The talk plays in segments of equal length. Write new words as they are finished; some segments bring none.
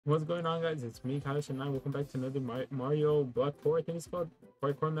What's going on, guys? It's me, Kaioshin, and welcome back to another Mario Parkour. I think it's called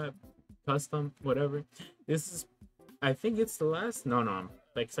Parkour Map Custom, whatever. This is, I think it's the last. No, I'm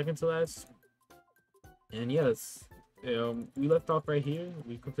like second to last. And yes, we left off right here.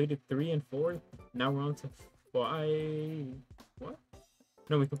 We completed 3 and 4. Now we're on to 5. What?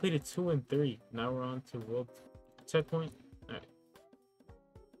 No, we completed 2 and 3. Now we're on to world checkpoint. All right.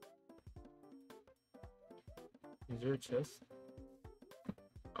 Is there a chest?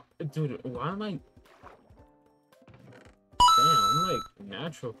 Oh, dude, why am I? Damn, I'm like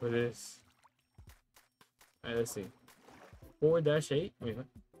natural for this. Alright, let's see. 4-8? Wait, what?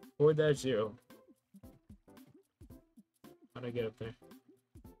 4-0. How'd I get up there?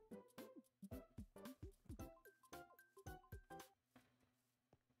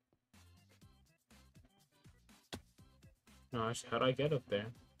 No, actually, how'd I get up there?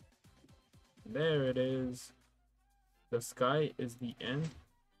 There it is. The sky is the end.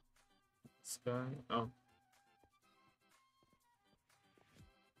 Sky. Oh.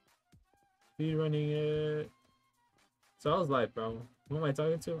 Speed running it. So I was like, bro, who am I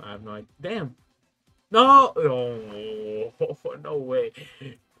talking to? I have no idea. Damn. No! Oh, no way.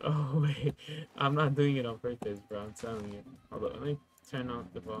 Oh, wait. I'm not doing it on purpose, bro. I'm telling you. Hold on, let me turn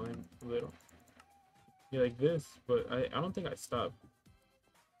off the volume a little. Yeah, like this, but I don't think I stopped.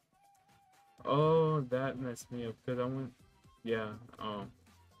 Oh, that messed me up because I went. Yeah,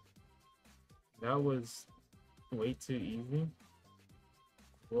 that was way too easy.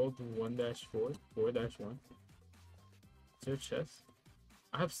 World 1-4, 4-1. Is there a chest?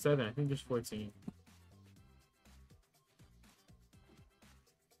 I have 7. I think there's 14.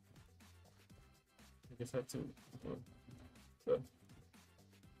 I guess I have to. Good.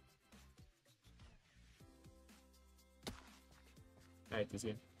 Alright, this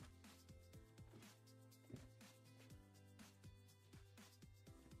game.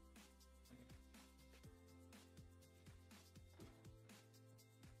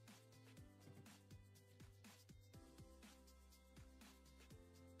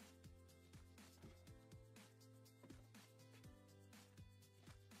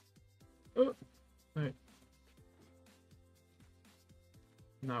 Oh, alright.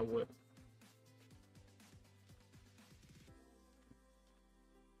 Not what?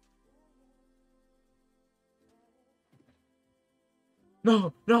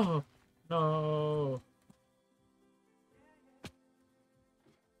 No, no, no.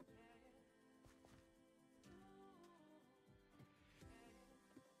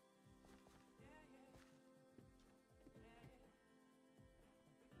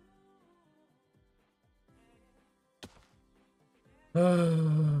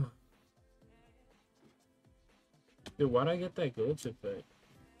 Dude, why'd I get that glitch effect?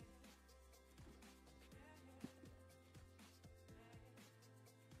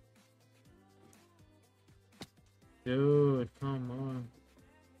 Dude, come on.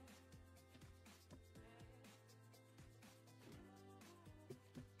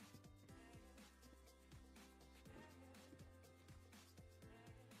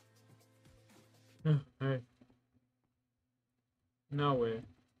 Alright. Now where?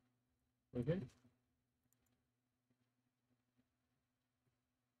 Okay.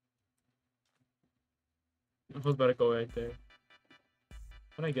 I was about to go right there.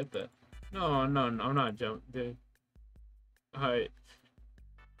 How'd I get that? No, I'm not jumping, dude. Alright.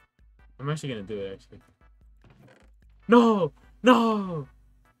 I'm actually gonna do it, actually. No! No!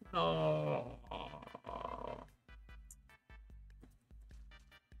 No!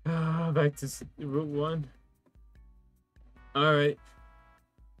 Back to Route 1. Alright.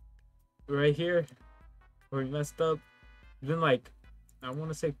 Right here. Where we messed up. It's been like, I want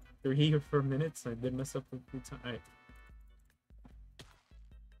to say 3 or 4 minutes. I did mess up a few times. Alright.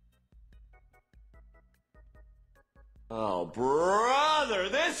 Oh, brother,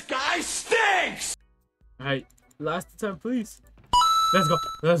 this guy stinks! Alright. Last time, please. Let's go.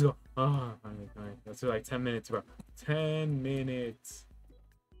 Let's go. Oh, alright. That's like 10 minutes, bro. 10 minutes.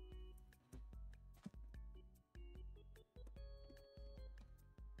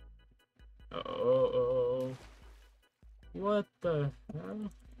 Uh-oh. What the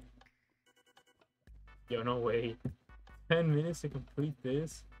hell? Yo, no way. 10 minutes to complete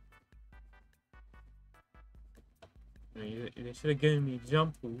this? They should have given me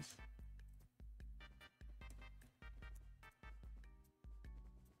jump boost.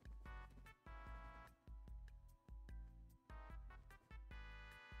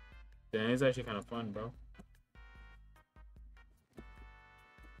 Damn, it's actually kind of fun, bro.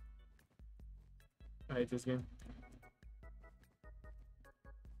 I hate this game.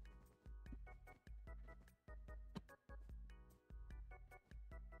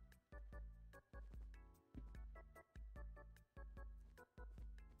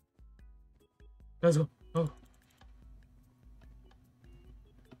 Let's go. Oh.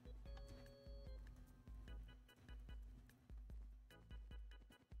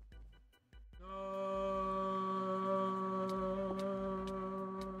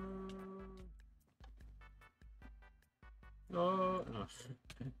 No. No.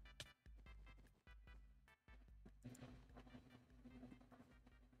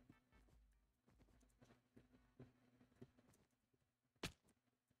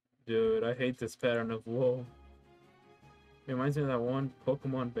 Dude, I hate this pattern of wool. It reminds me of that one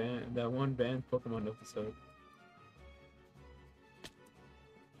Pokemon band, Pokemon episode.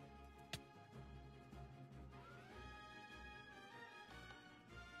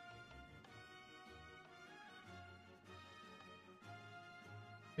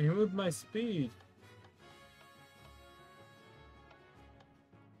 He moved my speed.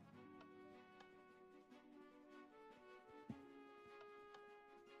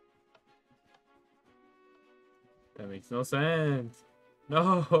 That makes no sense.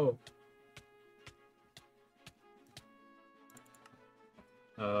 No.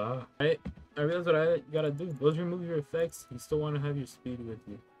 I realize what I gotta do. Those remove your effects. You still want to have your speed with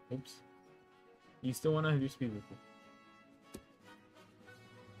you. Oops. You still want to have your speed with you.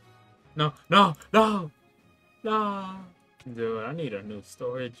 No, no, no, no. Dude, I need a new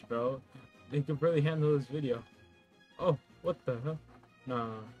storage, bro. They can barely handle this video. Oh, what the hell? Nah.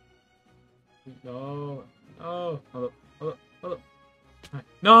 No, no. Hold up, hold up, hold up.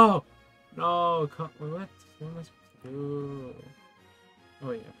 No, no. What? What am I supposed to do? Oh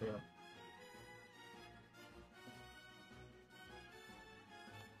wait, I forgot.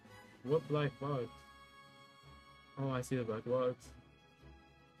 What black box? Oh, I see the black box.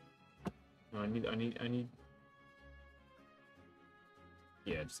 No, I need.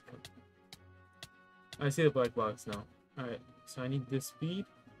 Yeah, just come. I see the black box now. Alright, so I need this speed.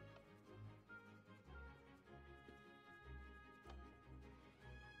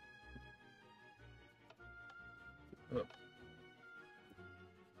 Oh.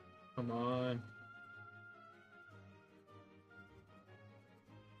 Come on.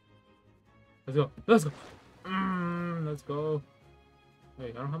 Let's go. Let's go. Let's go.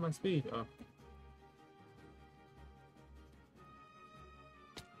 Wait, I don't have my speed. Oh.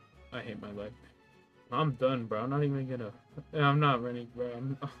 I hate my life. I'm done, bro. I'm not even gonna. I'm not running, bro.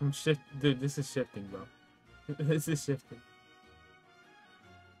 I'm shift. Dude, this is shifting, bro. This is shifting.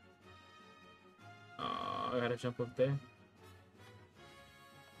 I gotta jump up there.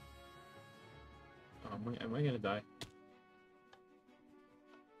 Am I gonna die?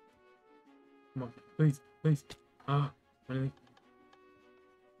 Come on, please, please. Really?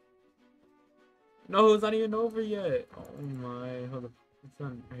 No, it's not even over yet. Oh my, hold up. It's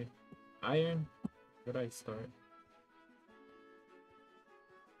on. Right. Iron. Where did I start?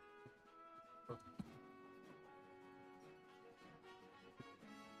 Oh.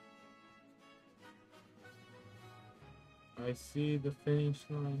 I see the finish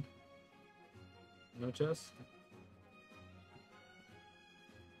line. No chest.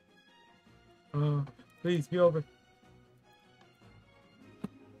 Oh, please be over.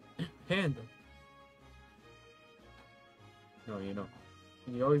 Handle. No, you know.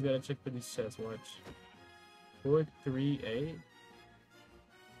 You always gotta check for these chests. Watch. 438.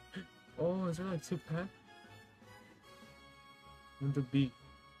 Oh, is there like 2 packs? I want the B.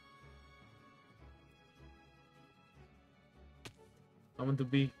 I want the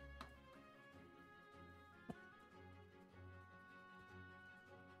B.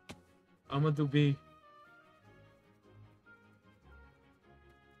 I'm gonna do B.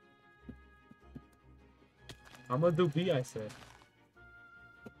 I'm gonna do B, I said.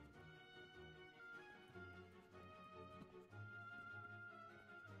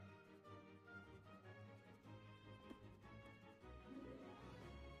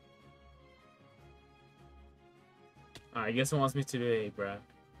 I guess it wants me to do A, bruh.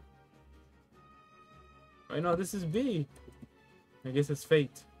 Wait, no, this is B. I guess it's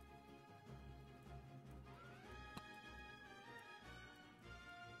fate.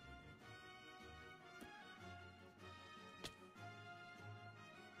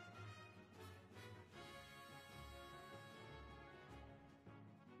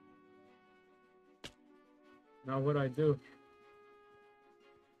 Now what do I do?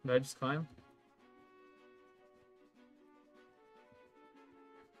 Do I just climb?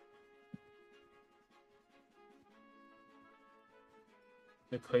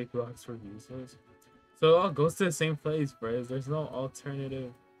 The clay blocks for users. So it all goes to the same place, bros. There's no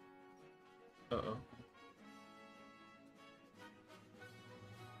alternative. Uh-oh.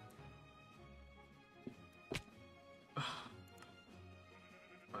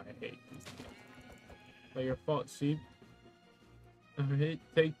 I hate these things. Not your fault, sheep. Alright,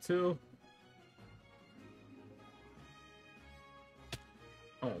 take two.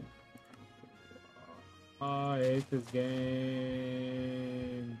 Oh. I hate this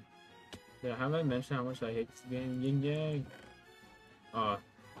game. Yeah, have I mentioned how much I hate this game? Yin Yang. I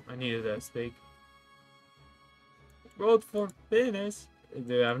needed that steak. Road for finish.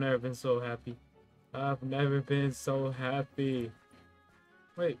 Dude, I've never been so happy. I've never been so happy.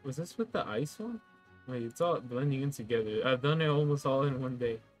 Wait, was this with the ice one? Wait, it's all blending in together. I've done it almost all in one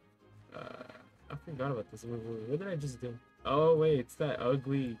day. I forgot about this. Wait, what did I just do? Oh, wait, it's that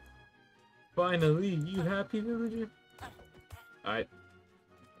ugly. Finally, you happy, villager? Alright.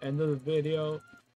 End of the video.